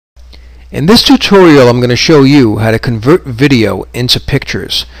In this tutorial, I'm going to show you how to convert video into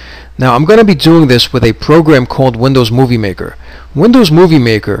pictures. Now, I'm going to be doing this with a program called Windows Movie Maker. Windows Movie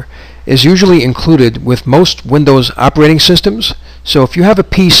Maker is usually included with most Windows operating systems, so if you have a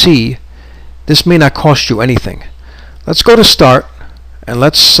PC, this may not cost you anything. Let's go to Start, and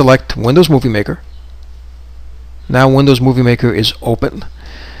let's select Windows Movie Maker. Now Windows Movie Maker is open.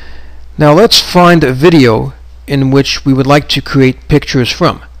 Now let's find a video in which we would like to create pictures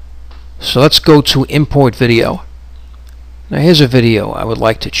from. So let's go to Import Video. Now here's a video I would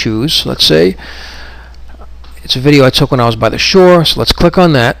like to choose. Let's say it's a video I took when I was by the shore, so let's click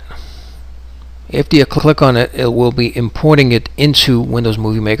on that. After you click on it, it will be importing it into Windows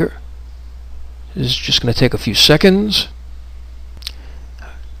Movie Maker. This is just going to take a few seconds.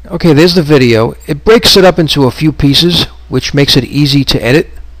 Okay, there's the video. It breaks it up into a few pieces, which makes it easy to edit.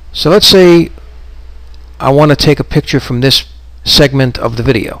 So let's say I want to take a picture from this segment of the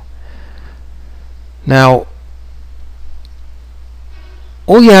video. Now,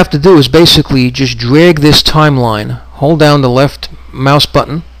 all you have to do is basically just drag this timeline, hold down the left mouse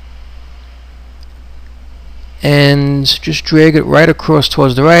button, and just drag it right across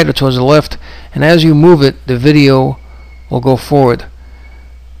towards the right or towards the left, and as you move it, the video will go forward.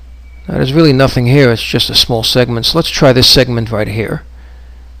 Now, there's really nothing here, it's just a small segment, so let's try this segment right here.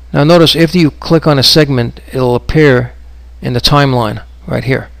 Now notice after you click on a segment, it'll appear in the timeline right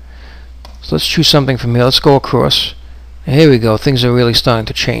here. So let's choose something from here. Let's go across. And here we go. Things are really starting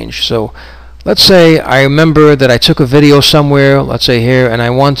to change. So let's say I remember that I took a video somewhere, let's say here, and I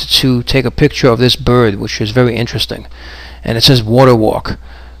wanted to take a picture of this bird, which is very interesting. And it says water walk.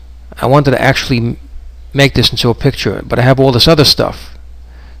 I wanted to actually make this into a picture, but I have all this other stuff.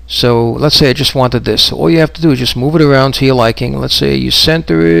 So let's say I just wanted this. So all you have to do is just move it around to your liking. Let's say you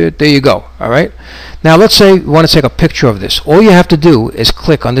center it. There you go. Alright. Now let's say you want to take a picture of this. All you have to do is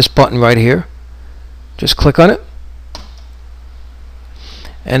click on this button right here. Just click on it.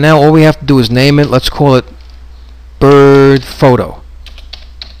 And now all we have to do is name it. Let's call it bird photo.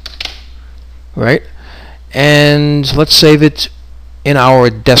 Right? And let's save it in our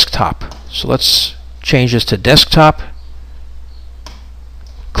desktop. So let's change this to desktop.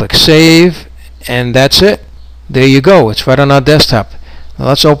 Click Save, and that's it. There you go. It's right on our desktop. Now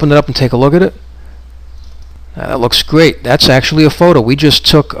let's open it up and take a look at it. Now that looks great. That's actually a photo. We just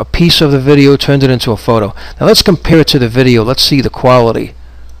took a piece of the video, turned it into a photo. Now let's compare it to the video. Let's see the quality.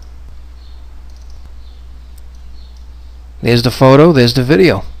 There's the photo, there's the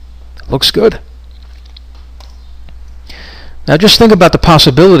video. Looks good. Now just think about the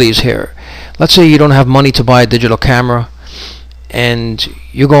possibilities here. Let's say you don't have money to buy a digital camera, and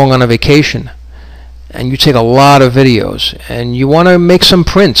you're going on a vacation and you take a lot of videos and you want to make some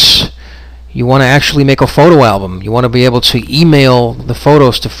prints. You want to actually make a photo album. You want to be able to email the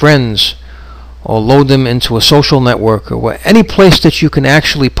photos to friends or load them into a social network or any place that you can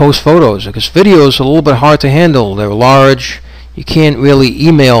actually post photos, because videos are a little bit hard to handle. They're large. You can't really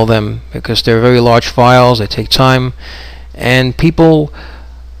email them because they're very large files. They take time, and people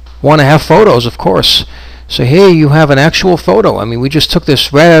want to have photos, of course. So here you have an actual photo. I mean, we just took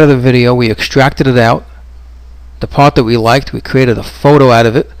this right out of the video. We extracted it out. The part that we liked, we created a photo out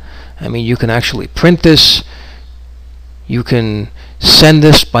of it. I mean, you can actually print this. You can send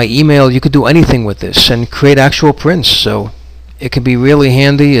this by email. You could do anything with this and create actual prints. So it can be really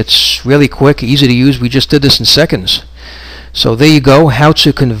handy. It's really quick, easy to use. We just did this in seconds. So there you go, how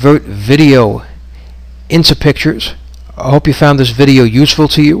to convert video into pictures. I hope you found this video useful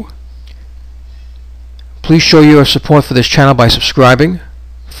to you. Please show your support for this channel by subscribing.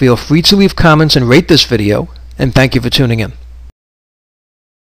 Feel free to leave comments and rate this video, and thank you for tuning in.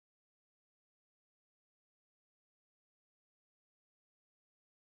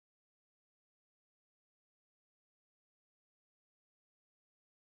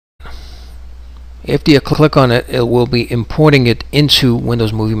 After you click on it, it will be importing it into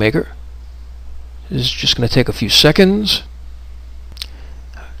Windows Movie Maker. This is just going to take a few seconds.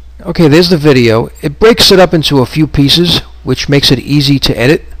 Okay, there's the video. It breaks it up into a few pieces, which makes it easy to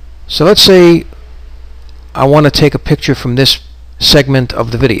edit. So let's say I want to take a picture from this segment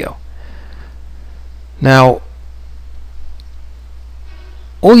of the video. Now,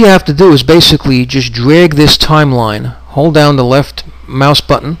 all you have to do is basically just drag this timeline, hold down the left mouse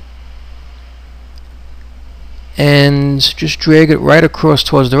button, and just drag it right across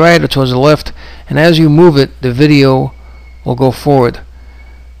towards the right or towards the left, and as you move it, the video will go forward.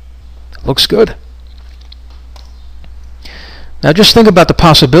 Looks good. Now just think about the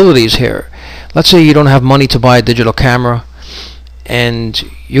possibilities here. Let's say you don't have money to buy a digital camera and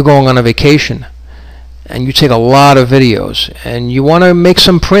you're going on a vacation and you take a lot of videos and you want to make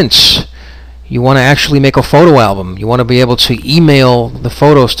some prints. You want to actually make a photo album. You want to be able to email the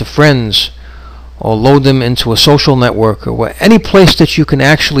photos to friends or load them into a social network or any place that you can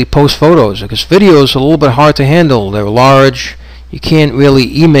actually post photos, because videos are a little bit hard to handle. They're large. You can't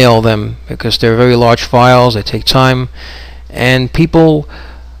really email them because they're very large files. They take time, and people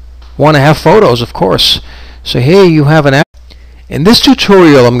want to have photos, of course. So here you have an app. In this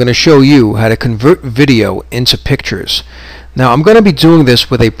tutorial, I'm going to show you how to convert video into pictures. Now, I'm going to be doing this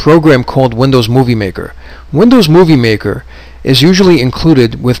with a program called Windows Movie Maker. Windows Movie Maker is usually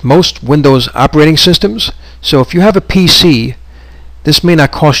included with most Windows operating systems. So if you have a PC, this may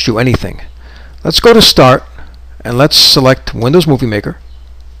not cost you anything. Let's go to Start, and let's select Windows Movie Maker.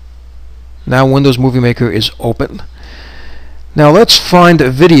 Now Windows Movie Maker is open. Now let's find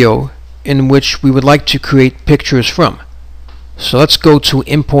a video in which we would like to create pictures from. So let's go to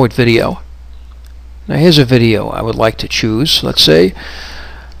Import Video. Now here's a video I would like to choose. Let's say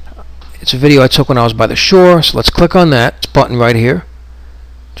it's a video I took when I was by the shore. So let's click on that button right here.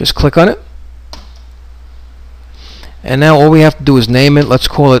 Just click on it. And now all we have to do is name it. Let's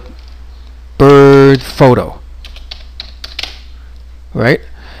call it Bird Photo. Right?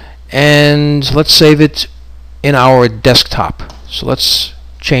 And let's save it in our desktop. So let's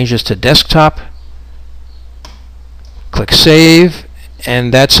change this to desktop. Click Save,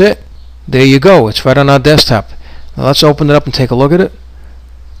 and that's it. There you go. It's right on our desktop. Now let's open it up and take a look at it.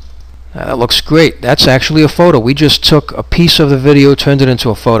 Now that looks great. That's actually a photo. We just took a piece of the video, turned it into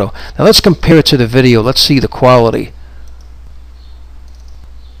a photo. Now let's compare it to the video. Let's see the quality.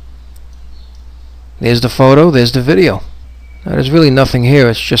 There's the photo, there's the video. Now there's really nothing here.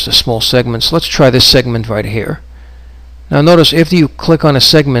 It's just a small segment. So let's try this segment right here. Now notice after you click on a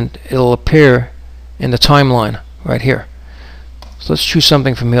segment, it'll appear in the timeline right here. So let's choose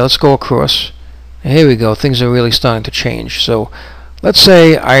something from here. Let's go across. And here we go. Things are really starting to change. So let's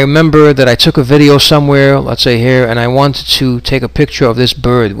say I remember that I took a video somewhere, let's say here, and I wanted to take a picture of this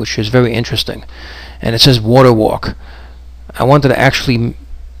bird, which is very interesting. And it says water walk. I wanted to actually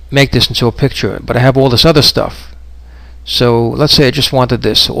make this into a picture, but I have all this other stuff. So let's say I just wanted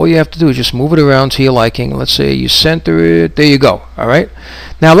this. All you have to do is just move it around to your liking. Let's say you center it. There you go. Alright.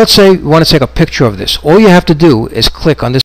 Now let's say you want to take a picture of this. All you have to do is click on this